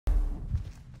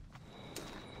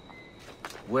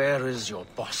Where is your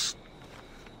boss?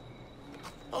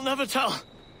 I'll never tell.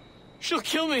 She'll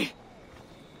kill me.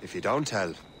 If you don't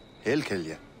tell, he'll kill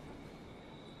you.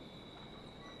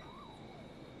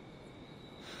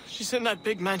 She's in that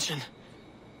big mansion.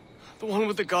 The one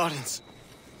with the gardens.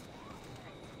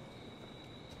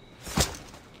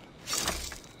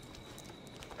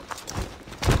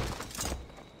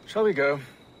 Shall we go?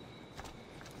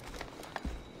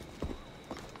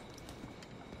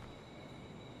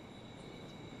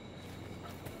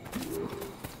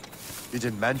 You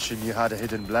didn't mention you had a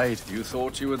hidden blade. You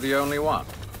thought you were the only one?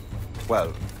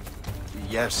 Well,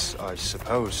 yes, I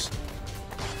suppose.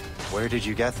 Where did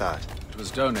you get that? It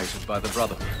was donated by the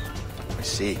Brotherhood. I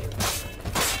see.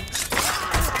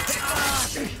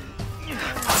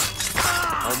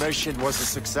 Our mission was a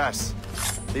success.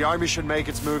 The army should make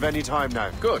its move any time now.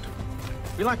 Good.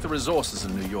 We lack the resources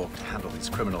in New York to handle these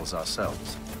criminals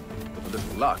ourselves. With a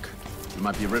little luck, we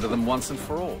might be rid of them once and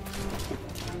for all.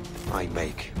 I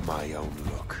make my own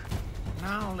luck.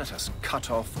 Now let us cut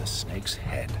off the snake's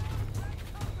head.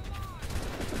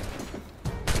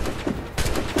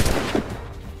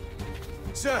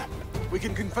 Sir, we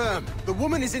can confirm. The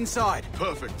woman is inside.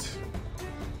 Perfect.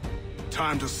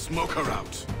 Time to smoke her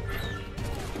out.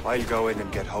 I'll go in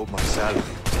and get Hope myself.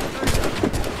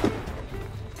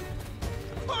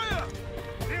 Fire!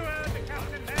 You heard the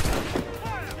captain, men.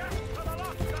 Fire! Get to the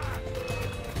lock, sir!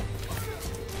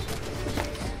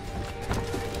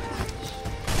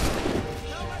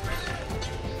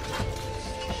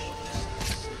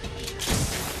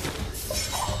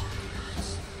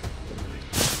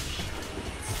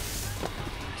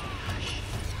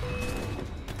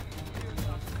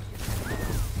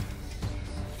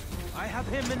 I have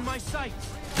him in my sights.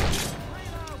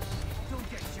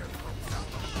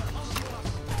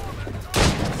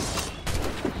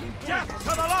 Get to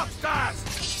the lock, stars!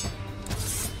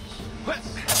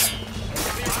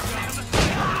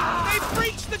 They've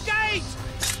breached the gate!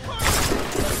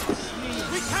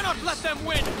 We cannot let them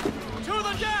win! To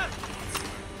the death!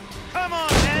 Come on,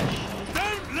 men!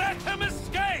 Don't let him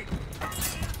escape!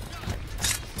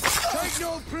 Take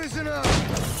no prisoner!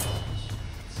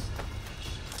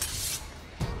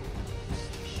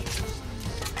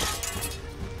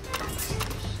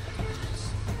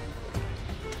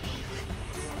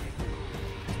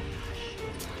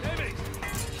 Davey!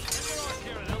 Get your arms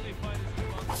here and help me find this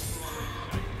responsible.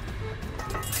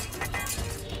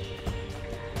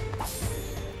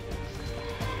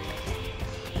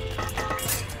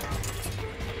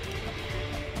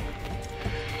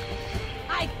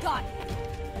 I got it.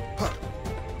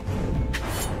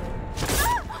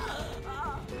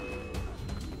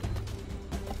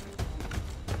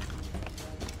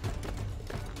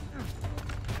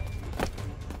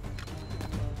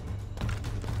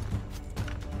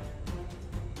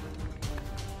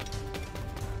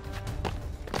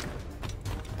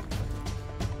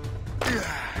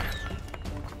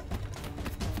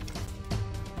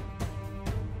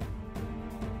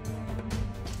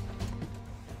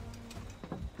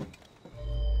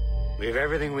 We have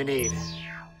everything we need.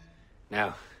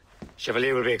 Now,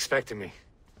 Chevalier will be expecting me.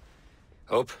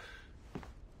 Hope?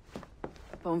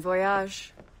 Bon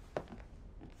voyage.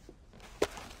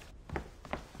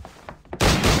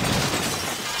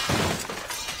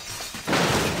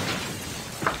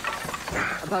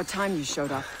 About time you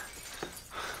showed up.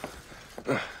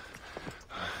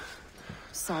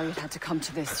 Sorry it had to come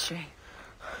to this, Shay.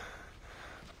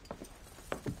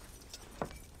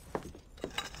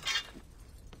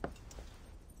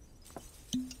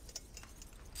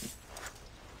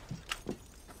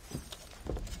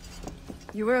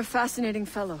 You were a fascinating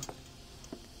fellow.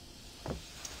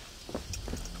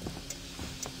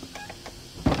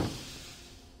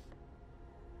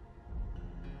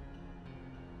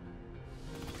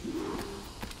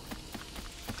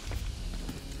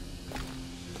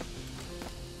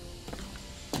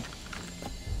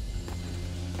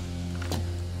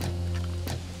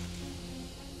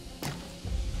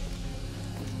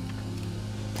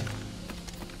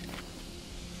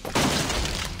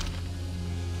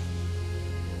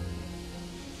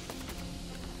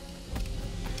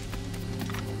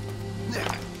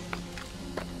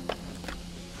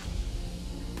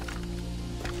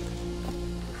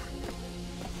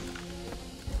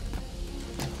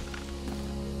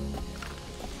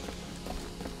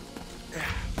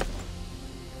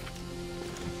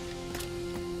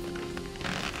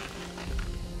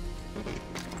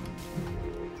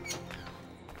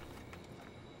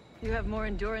 You have more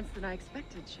endurance than I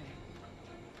expected, Shay.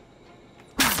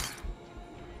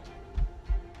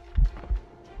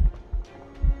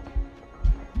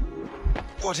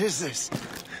 What is this?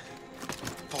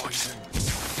 Poison.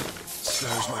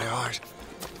 slows my heart.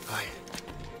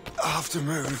 I have to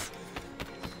move.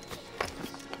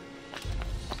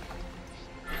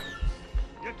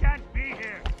 You can't be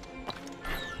here.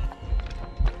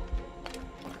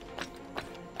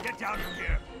 Get down from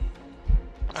here.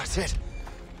 That's it.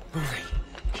 Moving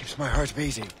keeps my heart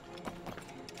beating.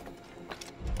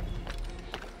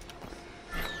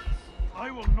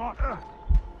 I will not.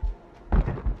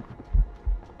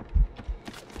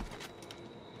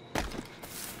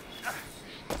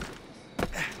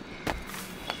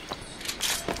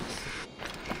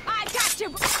 I got you!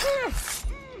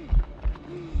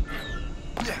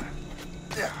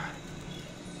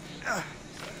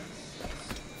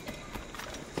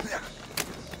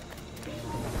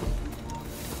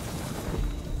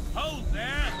 Hold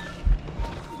there!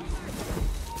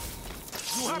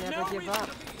 You have Never no give reason up.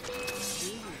 to be...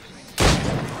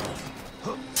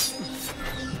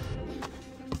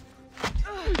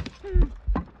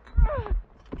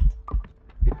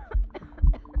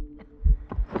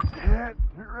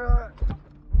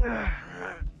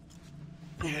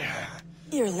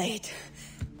 You're late.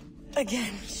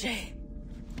 Again, Shay.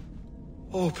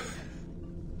 Hope.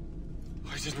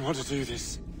 I didn't want to do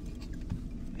this.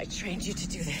 I trained you to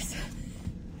do this.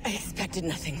 I expected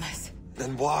nothing less.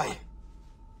 Then why?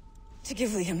 To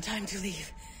give Liam time to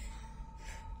leave.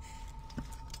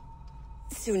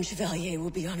 Soon Chevalier will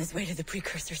be on his way to the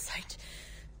precursor site.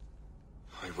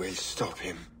 I will stop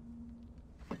him.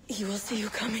 He will see you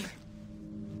coming.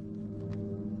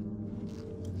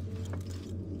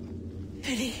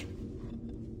 Pity.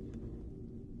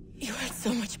 You had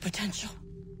so much potential.